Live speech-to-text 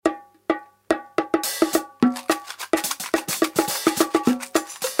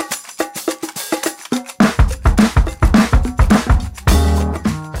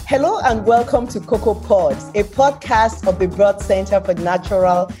and welcome to Cocoa Pods, a podcast of the Broad Center for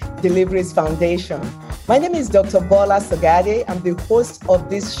Natural Deliveries Foundation. My name is Dr. Bola Sagade. I'm the host of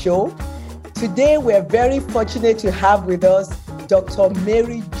this show. Today, we're very fortunate to have with us Dr.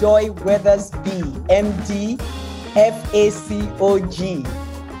 Mary Joy Weathersby, MD, FACOG.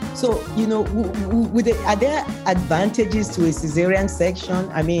 So, are there advantages to a cesarean section?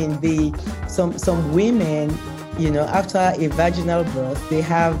 I mean, some women, after a vaginal birth, they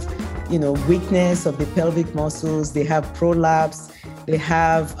have, weakness of the pelvic muscles, they have prolapse, they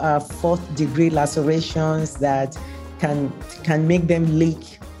have fourth degree lacerations that can make them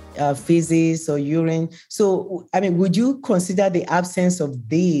leak feces or urine. So, would you consider the absence of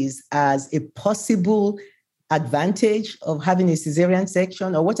these as a possible advantage of having a cesarean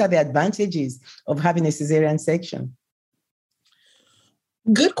section, or what are the advantages of having a cesarean section?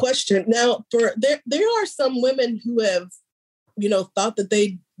 Good question. Now, there are some women who have, thought that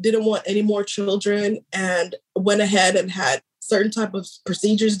they didn't want any more children and went ahead and had certain type of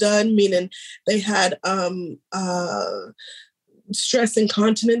procedures done, meaning they had stress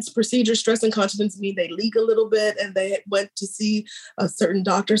incontinence procedure. Stress incontinence mean they leak a little bit, and they went to see a certain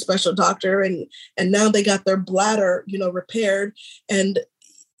doctor, special doctor, and now they got their bladder, repaired.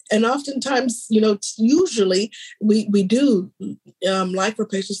 And oftentimes, usually we do like for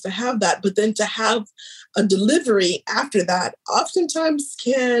patients to have that, but then to have a delivery after that oftentimes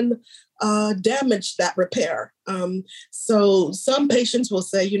can damage that repair. So some patients will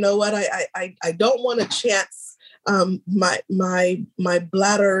say, you know what, I don't want to chance my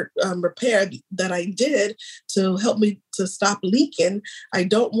bladder repair that I did to help me to stop leaking. I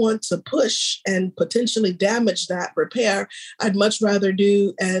don't want to push and potentially damage that repair. I'd much rather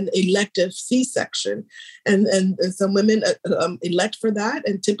do an elective C-section. And some women elect for that.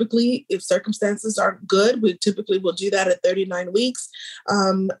 And typically, if circumstances are good, we typically will do that at 39 weeks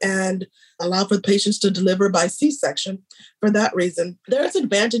and allow for patients to deliver by C-section for that reason. There's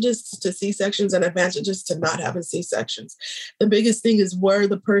advantages to C-sections and advantages to not having C-sections. The biggest thing is where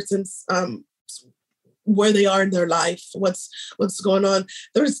the person's where they are in their life, what's going on.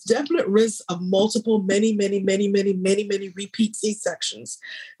 There's definite risk of many repeat C-sections.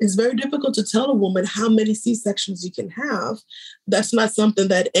 It's very difficult to tell a woman how many C-sections you can have. That's not something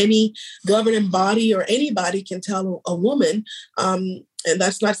that any governing body or anybody can tell a woman. And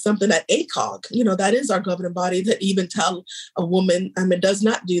that's not something that ACOG, that is our governing body, that even tell a woman, it does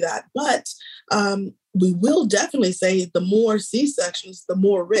not do that. But we will definitely say the more C-sections, the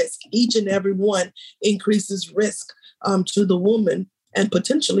more risk. Each and every one increases risk to the woman and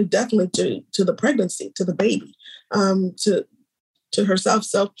potentially definitely to the pregnancy, to the baby, to herself.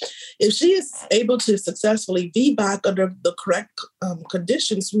 So if she is able to successfully VBAC under the correct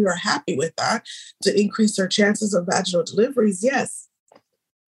conditions, we are happy with that to increase her chances of vaginal deliveries, yes.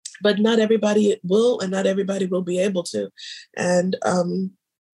 But not everybody will, and not everybody will be able to. And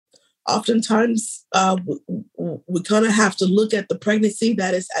oftentimes, we kind of have to look at the pregnancy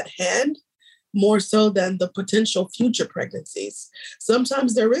that is at hand more so than the potential future pregnancies.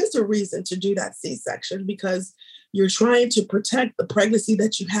 Sometimes there is a reason to do that C-section because you're trying to protect the pregnancy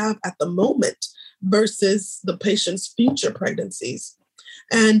that you have at the moment versus the patient's future pregnancies.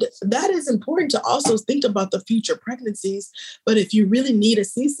 And that is important to also think about the future pregnancies. But if you really need a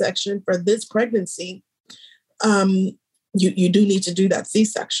C-section for this pregnancy, you do need to do that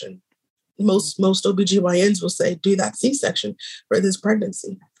C-section. Most OBGYNs will say, do that C-section for this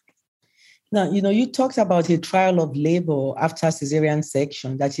pregnancy. Now, you talked about a trial of labor after cesarean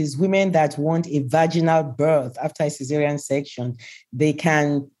section. That is, women that want a vaginal birth after a cesarean section, they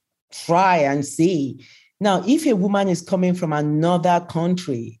can try and see. Now, if a woman is coming from another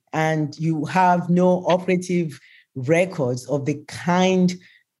country and you have no operative records of the kind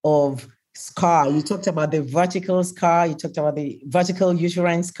of scar, you talked about the vertical scar, you talked about the vertical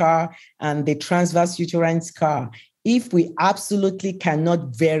uterine scar and the transverse uterine scar. If we absolutely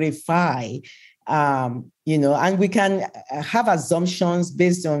cannot verify, and we can have assumptions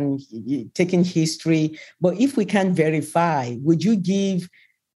based on taking history, but if we can verify, would you give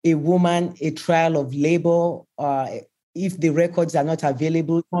a woman a trial of labor if the records are not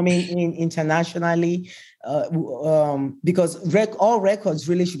available coming in internationally? Because all records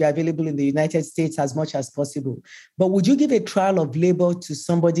really should be available in the United States as much as possible. But would you give a trial of labor to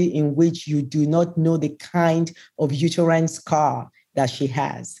somebody in which you do not know the kind of uterine scar that she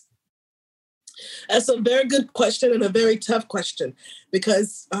has? That's a very good question and a very tough question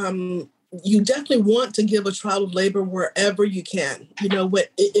because you definitely want to give a trial of labor wherever you can.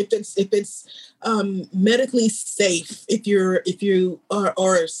 If it's medically safe, if you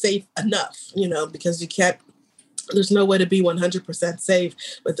are safe enough, because you can't There's no way to be 100% safe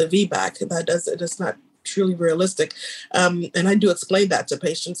with the VBAC. That's not truly realistic. And I do explain that to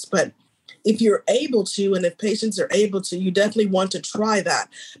patients, but if you're able to, and if patients are able to, you definitely want to try that.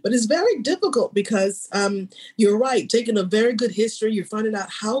 But it's very difficult because you're right, taking a very good history, you're finding out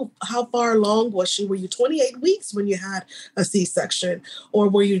how far along was she? Were you 28 weeks when you had a C-section? Or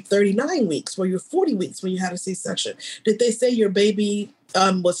were you 39 weeks? Were you 40 weeks when you had a C-section? Did they say your baby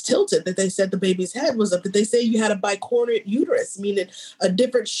was tilted? That they said the baby's head was up? Did they say you had a bicornuate uterus, meaning a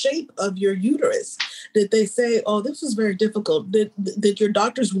different shape of your uterus? Did they say, oh, this was very difficult? Did your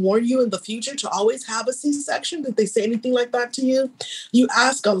doctors warn you in the future to always have a C-section? Did they say anything like that to you? You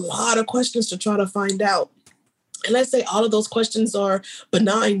ask a lot of questions to try to find out. And let's say all of those questions are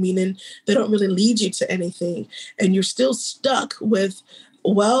benign, meaning they don't really lead you to anything. And you're still stuck with,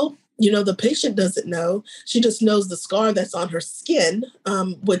 well, the patient doesn't know. She just knows the scar that's on her skin,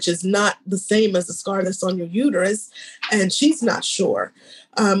 which is not the same as the scar that's on your uterus. And she's not sure.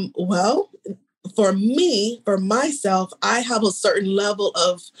 Well, for me, for myself, I have a certain level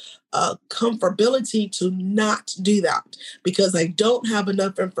of comfortability to not do that because I don't have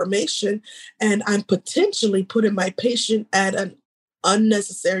enough information and I'm potentially putting my patient at an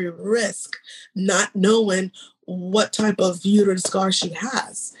unnecessary risk, not knowing what type of uterine scar she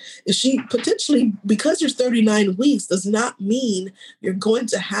has. If she potentially, because you're 39 weeks, does not mean you're going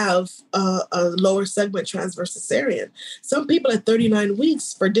to have a lower segment transverse cesarean. Some people at 39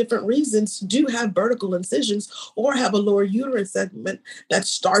 weeks, for different reasons, do have vertical incisions or have a lower uterine segment that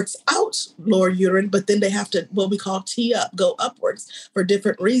starts out lower uterine, but then they have to, what we call tee up, go upwards for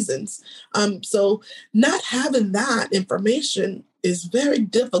different reasons. So not having that information is very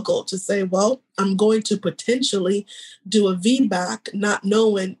difficult to say, well, I'm going to potentially do a VBAC not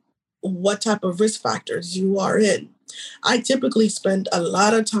knowing what type of risk factors you are in. I typically spend a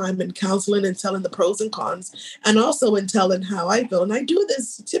lot of time in counseling and telling the pros and cons, and also in telling how I feel. And I do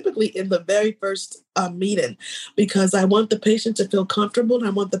this typically in the very first meeting because I want the patient to feel comfortable and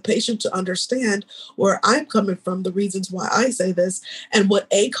I want the patient to understand where I'm coming from, the reasons why I say this, and what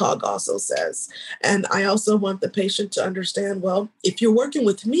ACOG also says. And I also want the patient to understand, well, if you're working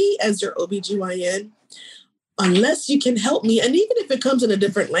with me as your OBGYN, unless you can help me, and even if it comes in a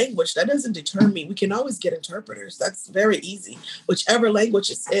different language, that doesn't deter me. We can always get interpreters. That's very easy. Whichever language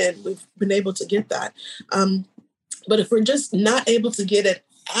it's in, we've been able to get that. But if we're just not able to get it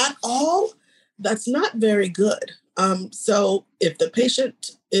at all, that's not very good. So if the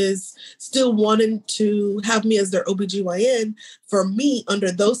patient is still wanting to have me as their OBGYN, for me,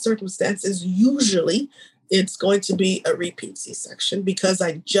 under those circumstances, usually it's going to be a repeat C-section because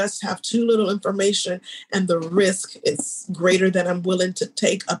I just have too little information and the risk is greater than I'm willing to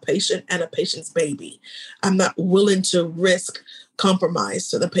take a patient and a patient's baby. I'm not willing to risk compromise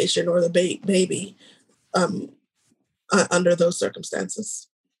to the patient or the baby under those circumstances.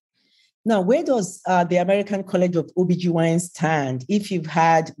 Now, where does the American College of OBGYNs stand if you've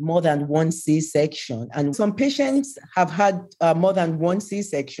had more than one C-section? And some patients have had more than one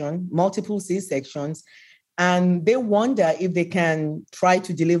C-section, multiple C-sections, and they wonder if they can try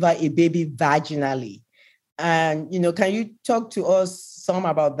to deliver a baby vaginally. And, can you talk to us some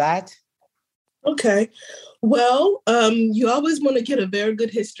about that? Okay. Well, you always want to get a very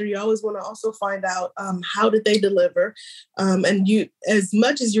good history. You always want to also find out how did they deliver, and you, as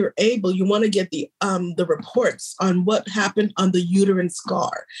much as you're able, you want to get the reports on what happened on the uterine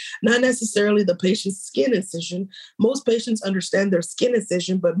scar, not necessarily the patient's skin incision. Most patients understand their skin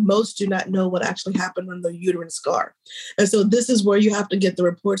incision, but most do not know what actually happened on the uterine scar. And so this is where you have to get the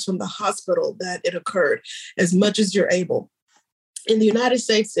reports from the hospital that it occurred, as much as you're able. In the United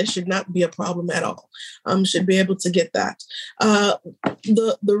States, it should not be a problem at all. Should be able to get that.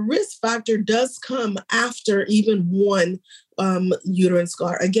 The risk factor does come after even one uterine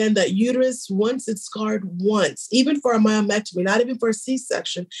scar. Again, that uterus, once it's scarred once, even for a myomectomy, not even for a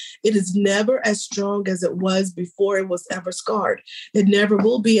C-section, it is never as strong as it was before it was ever scarred. It never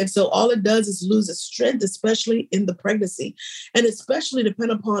will be. And so all it does is lose its strength, especially in the pregnancy, and especially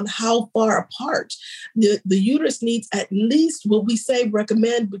depending upon how far apart. The uterus needs at least what we say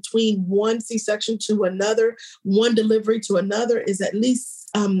recommend between one C-section to another, one delivery to another is at least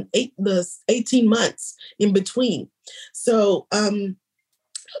 18 months in between. So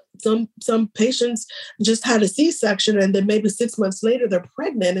some patients just had a C-section and then maybe 6 months later they're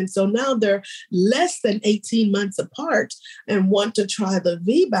pregnant. And so now they're less than 18 months apart and want to try the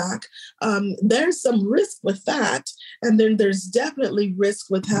VBAC. There's some risk with that. And then there's definitely risk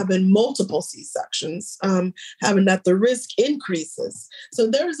with having multiple C-sections, having that the risk increases. So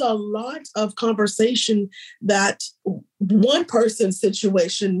there's a lot of conversation that one person's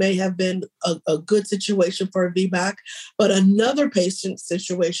situation may have been a good situation for a VBAC, but another patient's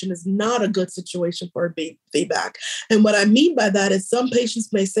situation is not a good situation for a VBAC. And what I mean by that is some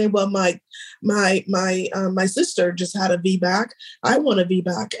patients may say, well, my sister just had a VBAC. I want a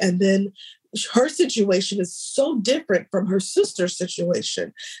VBAC. And then her situation is so different from her sister's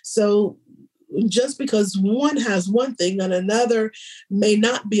situation. So just because one has one thing and another may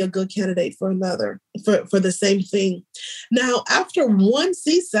not be a good candidate for another, for the same thing. Now, after one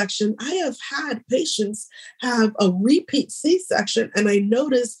C-section, I have had patients have a repeat C-section, and I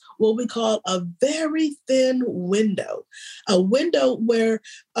noticed what we call a very thin window, a window where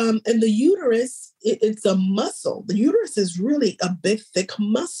in the uterus, it's a muscle. The uterus is really a big, thick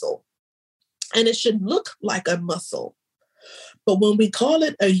muscle, and it should look like a muscle. But when we call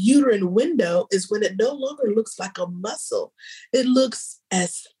it a uterine window is when it no longer looks like a muscle. It looks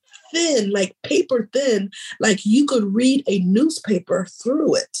as thin, like paper thin, like you could read a newspaper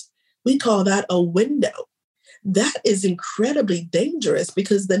through it. We call that a window. That is incredibly dangerous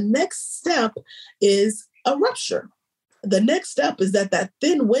because the next step is a rupture. The next step is that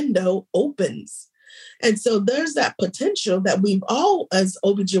thin window opens. And so there's that potential that we've all, as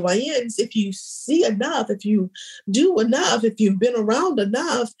OBGYNs, if you see enough, if you do enough, if you've been around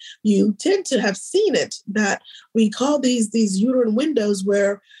enough, you tend to have seen it, that we call these uterine windows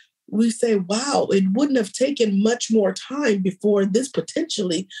where we say, wow, it wouldn't have taken much more time before this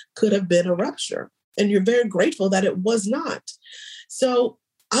potentially could have been a rupture. And you're very grateful that it was not. So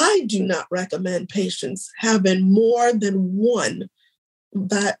I do not recommend patients having more than one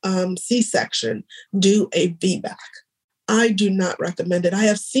that C-section do a VBAC. I do not recommend it. I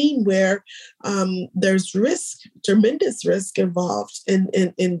have seen where there's risk, tremendous risk involved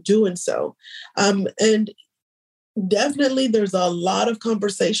in doing so. And definitely there's a lot of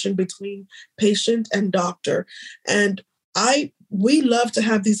conversation between patient and doctor. And we love to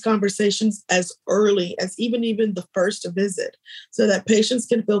have these conversations as early as even the first visit so that patients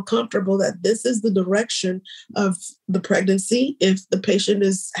can feel comfortable that this is the direction of the pregnancy if the patient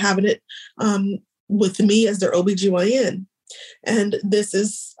is having it with me as their OBGYN. And this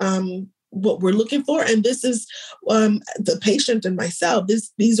is what we're looking for. And this is the patient and myself.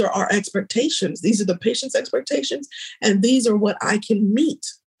 These are our expectations. These are the patient's expectations. And these are what I can meet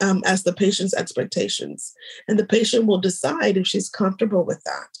as the patient's expectations. And the patient will decide if she's comfortable with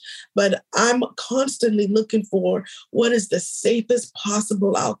that. But I'm constantly looking for what is the safest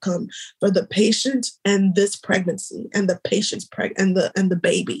possible outcome for the patient and this pregnancy and the patient's and the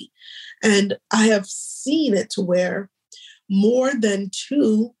baby. And I have seen it to where more than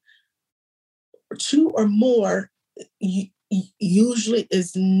two or more usually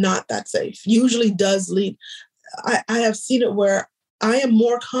is not that safe, usually does lead. I have seen it where I am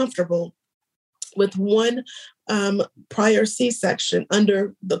more comfortable with one prior C-section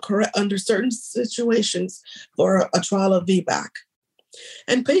under certain situations for a trial of VBAC.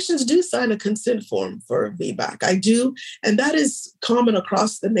 And patients do sign a consent form for a VBAC. I do, and that is common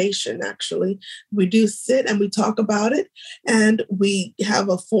across the nation, actually. We do sit and we talk about it, and we have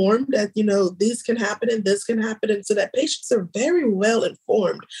a form that, these can happen and this can happen, and so that patients are very well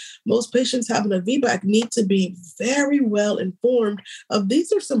informed. Most patients having a VBAC need to be very well informed of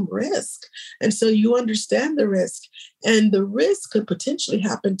these are some risk. And so you understand the risk, and the risk could potentially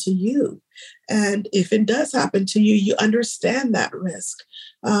happen to you. And if it does happen to you, you understand that risk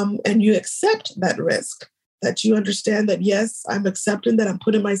and you accept that risk, that you understand that, yes, I'm accepting that I'm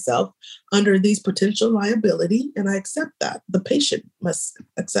putting myself under these potential liability, and I accept that. The patient must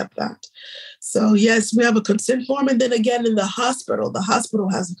accept that. So yes, we have a consent form. And then again, in the hospital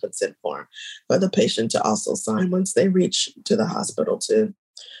has a consent form for the patient to also sign once they reach to the hospital too.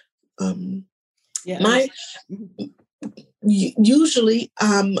 Usually,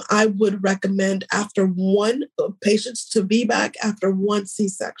 I would recommend after one patients to VBAC after one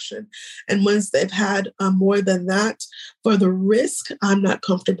C-section. And once they've had more than that, for the risk, I'm not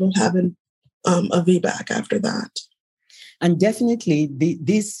comfortable having a VBAC after that. And definitely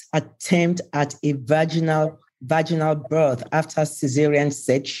this attempt at a vaginal birth after cesarean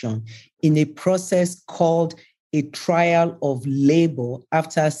section in a process called a trial of labor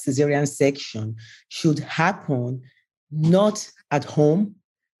after cesarean section should happen not at home,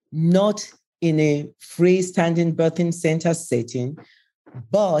 not in a freestanding birthing center setting,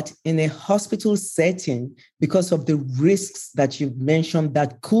 But in a hospital setting, because of the risks that you've mentioned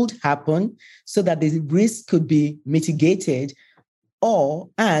that could happen, so that the risk could be mitigated,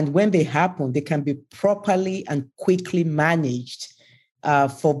 and when they happen, they can be properly and quickly managed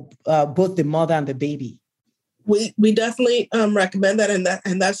for both the mother and the baby. We definitely recommend that,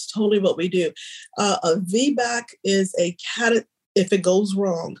 and that's totally what we do. A VBAC is if it goes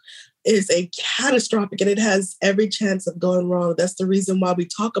wrong, is a catastrophic, and it has every chance of going wrong. That's the reason why we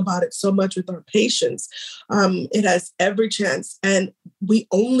talk about it so much with our patients. It has every chance, and we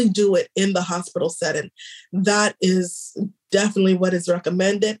only do it in the hospital setting. That is definitely what is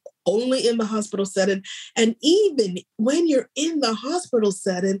recommended, only in the hospital setting. And even when you're in the hospital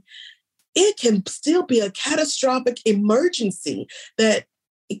setting, it can still be a catastrophic emergency that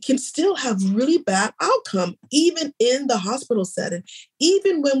it can still have really bad outcome, even in the hospital setting.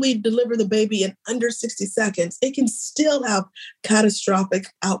 Even when we deliver the baby in under 60 seconds, it can still have catastrophic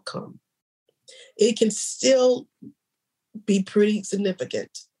outcome. It can still be pretty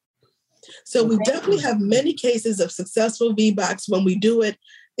significant. So we definitely have many cases of successful VBACs when we do it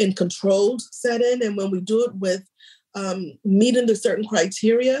in controlled setting, and when we do it with meeting the certain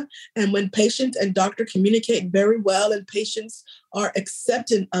criteria, and when patient and doctor communicate very well, and patients are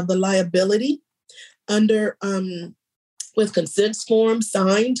accepting of the liability under with consent forms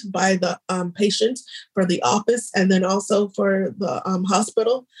signed by the patient for the office, and then also for the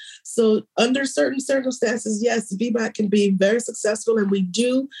hospital. So under certain circumstances, yes, VBAC can be very successful, and we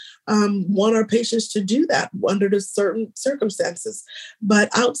do want our patients to do that under the certain circumstances. But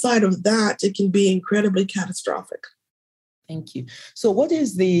outside of that, it can be incredibly catastrophic. Thank you. So what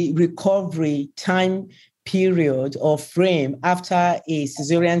is the recovery time period or frame after a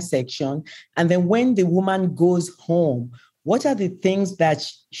cesarean section? And then when the woman goes home, what are the things that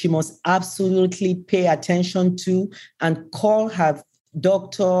she must absolutely pay attention to and call her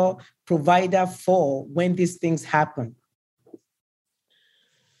doctor, provider for when these things happen?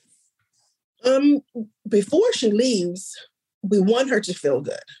 Before she leaves, we want her to feel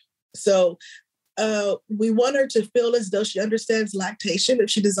good. So we want her to feel as though she understands lactation if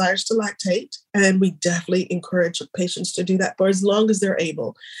she desires to lactate. And we definitely encourage patients to do that for as long as they're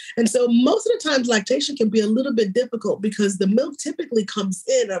able. And so most of the times lactation can be a little bit difficult because the milk typically comes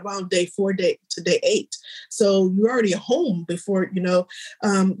in around day 4 to day 8. So you're already home before,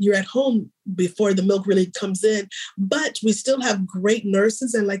 you're at home before the milk really comes in. But we still have great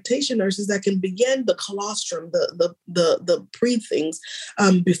nurses and lactation nurses that can begin the colostrum, the pre things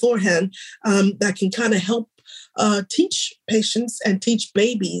beforehand, that can kind of help teach patients and teach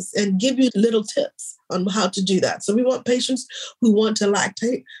babies and give you little tips on how to do that. So we want patients who want to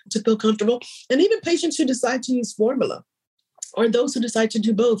lactate to feel comfortable, and even patients who decide to use formula, or those who decide to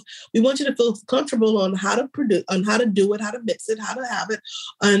do both. We want you to feel comfortable on how to produce, on how to do it, how to mix it, how to have it,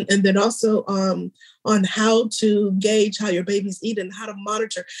 and then also on how to gauge how your baby's eating, how to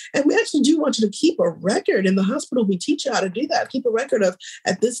monitor. And we actually do want you to keep a record in the hospital. We teach you how to do that. Keep a record of,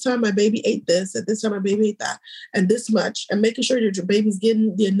 at this time my baby ate this, at this time my baby ate that, and this much, and making sure that your baby's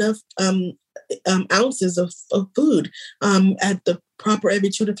getting the enough ounces of food at the proper every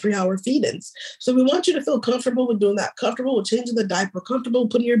 2 to 3 hour feedings. So we want you to feel comfortable with doing that, comfortable with changing the diaper, comfortable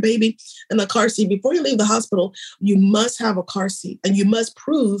with putting your baby in a car seat. Before you leave the hospital, you must have a car seat, and you must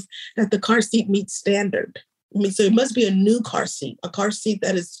prove that the car seat meets standard. So it must be a new car seat, a car seat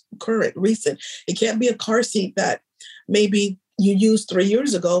that is current, recent. It can't be a car seat that maybe you used 3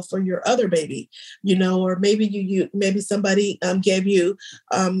 years ago for your other baby, or maybe maybe somebody gave you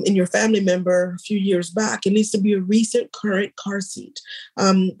in your family member a few years back. It needs to be a recent, current car seat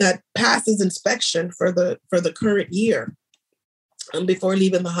that passes inspection for the current year. Before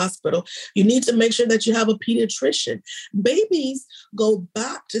leaving the hospital, you need to make sure that you have a pediatrician. Babies go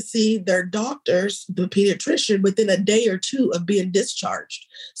back to see their doctors, the pediatrician, within a day or two of being discharged.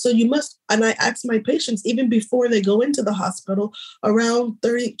 So you must, and I ask my patients, even before they go into the hospital, around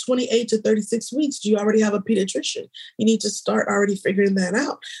 28 to 36 weeks, do you already have a pediatrician? You need to start already figuring that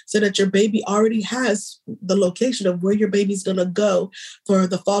out so that your baby already has the location of where your baby's going to go for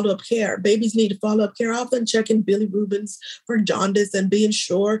the follow-up care. Babies need follow-up care often, checking bilirubins for jaundice and being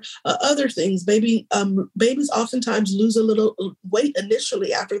sure other things. Babies oftentimes lose a little weight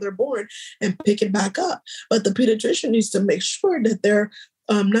initially after they're born and pick it back up. But the pediatrician needs to make sure that they're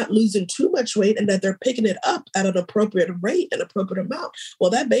not losing too much weight and that they're picking it up at an appropriate rate and appropriate amount, well,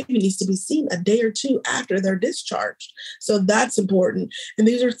 that baby needs to be seen a day or two after they're discharged. So that's important. And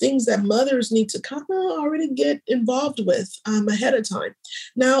these are things that mothers need to kind of already get involved with ahead of time.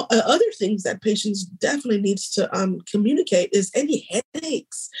 Now, other things that patients definitely needs to communicate is any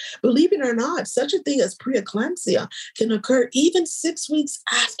headaches. Believe it or not, such a thing as preeclampsia can occur even 6 weeks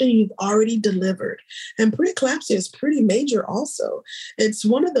after you've already delivered. And preeclampsia is pretty major also. It's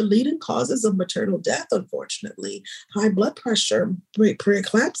one of the leading causes of maternal death, unfortunately. High blood pressure,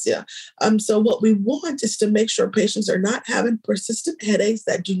 preeclampsia. So what we want is to make sure patients are not having persistent headaches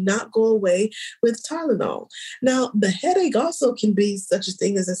that do not go away with Tylenol. Now, the headache also can be such a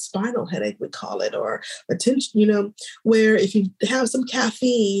thing as a spinal headache, we call it, or a tension, where if you have some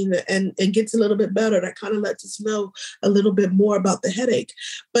caffeine and it gets a little bit better, that kind of lets us know a little bit more about the headache.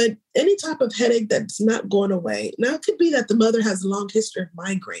 But any type of headache that's not going away. Now, it could be that the mother has a long history of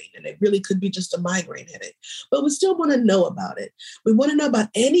migraine, and it really could be just a migraine headache, but we still want to know about it. We want to know about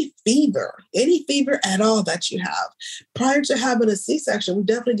any fever at all that you have. Prior to having a C-section, we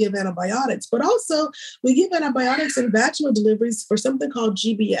definitely give antibiotics, but also we give antibiotics in vaginal deliveries for something called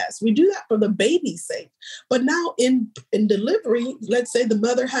GBS. We do that for the baby's sake. But now in delivery, let's say the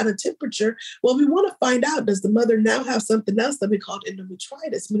mother had a temperature. Well, we want to find out, does the mother now have something else that we call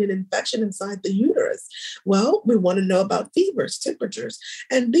endometritis, meaning infection inside the uterus? Well, we want to know about fevers, temperatures.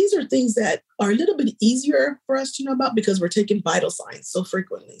 And these are things that are a little bit easier for us to know about because we're taking vital signs so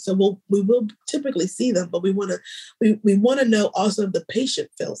frequently. So we will typically see them, but we want to know also if the patient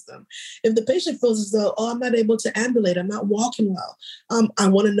feels them. If the patient feels as though, I'm not able to ambulate, I'm not walking well, I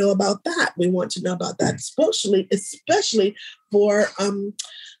want to know about that. We want to know about that, especially for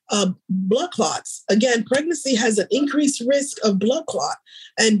blood clots. Again, pregnancy has an increased risk of blood clot,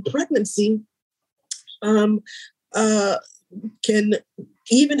 and pregnancy can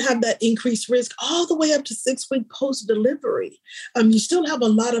even have that increased risk all the way up to 6 weeks post-delivery. You still have a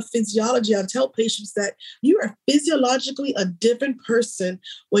lot of physiology. I tell patients that you are physiologically a different person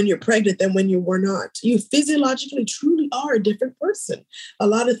when you're pregnant than when you were not. You physiologically truly are a different person. A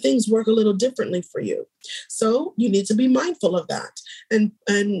lot of things work a little differently for you. So you need to be mindful of that. And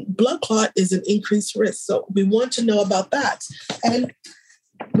blood clot is an increased risk. So we want to know about that. And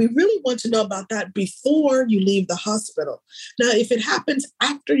we really want to know about that before you leave the hospital. Now, if it happens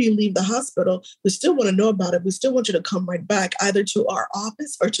after you leave the hospital, we still want to know about it. We still want you to come right back either to our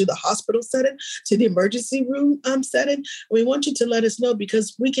office or to the hospital setting, to the emergency room setting. We want you to let us know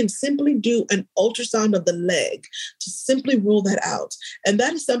because we can simply do an ultrasound of the leg to simply rule that out. And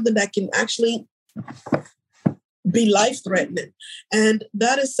that is something that can actually be life-threatening. And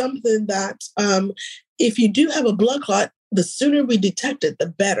that is something that if you do have a blood clot, the sooner we detect it, the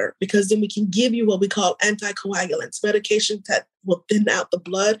better, because then we can give you what we call anticoagulants, medications that will thin out the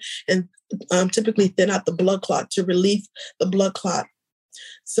blood and typically thin out the blood clot to relieve the blood clot.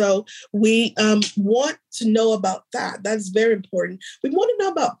 So we want to know about that. That's very important. We want to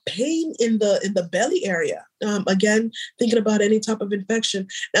know about pain in the belly area. Again, thinking about any type of infection.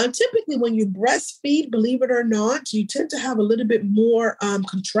 Now, typically when you breastfeed, believe it or not, you tend to have a little bit more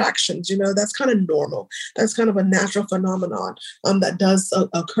contractions. That's kind of normal. That's kind of a natural phenomenon that does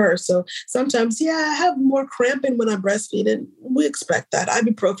occur. So sometimes, I have more cramping when I breastfeed, and we expect that.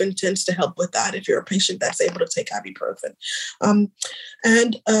 Ibuprofen tends to help with that if you're a patient that's able to take ibuprofen.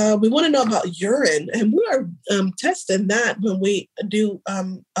 And we want to know about urine, and we are testing that when we do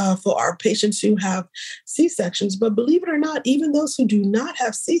for our patients who have C-sections. But believe it or not, even those who do not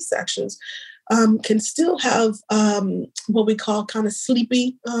have C-sections can still have what we call kind of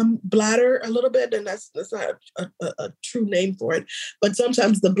sleepy bladder a little bit. And that's not a true name for it. But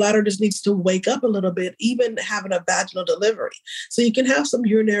sometimes the bladder just needs to wake up a little bit, even having a vaginal delivery. So you can have some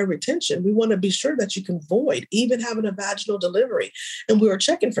urinary retention. We want to be sure that you can void, even having a vaginal delivery. And we were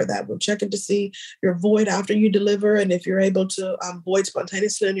checking for that. We're checking to see your void after you deliver and if you're able to void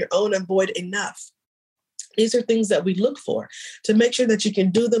spontaneously on your own and void enough. These are things that we look for to make sure that you can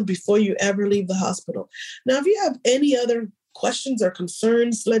do them before you ever leave the hospital. Now, if you have any other questions or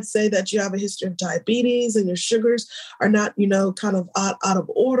concerns, let's say that you have a history of diabetes and your sugars are not, kind of out of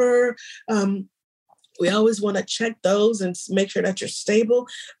order. We always want to check those and make sure that you're stable.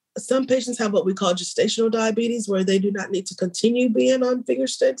 Some patients have what we call gestational diabetes, where they do not need to continue being on finger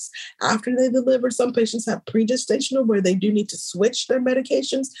sticks after they deliver. Some patients have pre-gestational, where they do need to switch their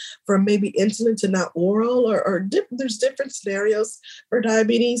medications from maybe insulin to not oral, or there's different scenarios for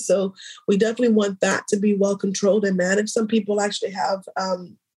diabetes. So we definitely want that to be well controlled and managed. Some people actually have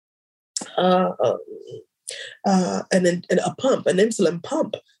an insulin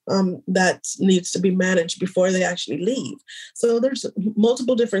pump that needs to be managed before they actually leave. So there's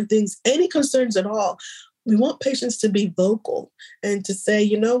multiple different things. Any concerns at all, we want patients to be vocal and to say,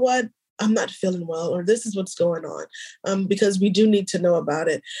 you know what, I'm not feeling well, or this is what's going on, because we do need to know about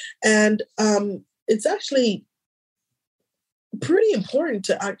it. And it's actually pretty important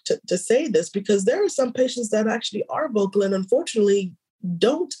to say this, because there are some patients that actually are vocal and unfortunately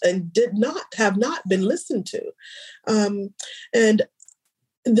have not been listened to. And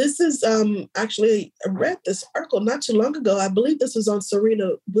this is actually, I read this article not too long ago. I believe this was on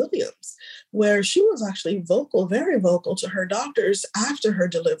Serena Williams, where she was actually vocal, very vocal to her doctors after her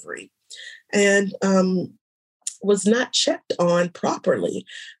delivery, and was not checked on properly,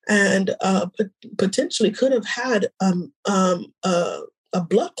 and potentially could have had a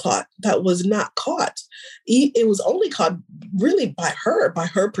blood clot that was not caught. It was only caught really by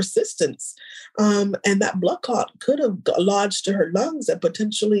her persistence. And that blood clot could have lodged to her lungs and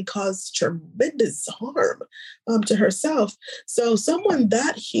potentially caused tremendous harm to herself. So someone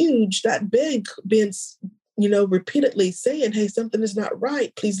that huge, that big, being repeatedly saying, hey, something is not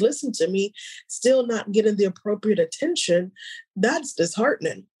right, please listen to me, still not getting the appropriate attention, that's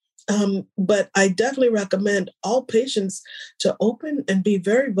disheartening. But I definitely recommend all patients to open and be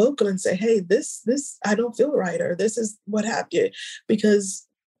very vocal and say, hey, this, I don't feel right, or this is what happened, because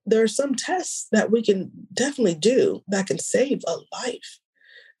there are some tests that we can definitely do that can save a life.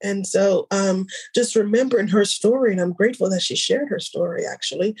 And so just remembering her story, and I'm grateful that she shared her story,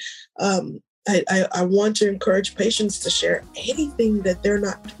 actually, I want to encourage patients to share anything that they're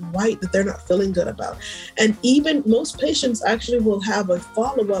not right, that they're not feeling good about. And even most patients actually will have a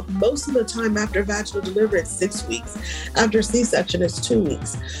follow-up most of the time after vaginal delivery. It's 6 weeks. After C-section, it's 2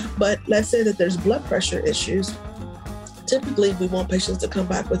 weeks. But let's say that there's blood pressure issues. Typically, we want patients to come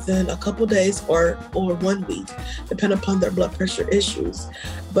back within a couple days or 1 week, depending upon their blood pressure issues.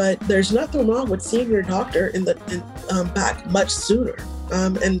 But there's nothing wrong with seeing your doctor back much sooner.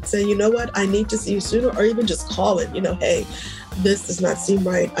 And say, you know what, I need to see you sooner, or even just call it, hey, this does not seem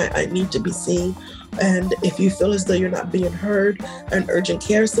right. I need to be seen. And if you feel as though you're not being heard, an urgent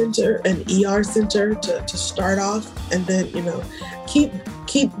care center, an ER center to start off, and then,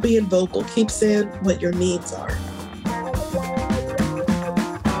 keep being vocal, keep saying what your needs are.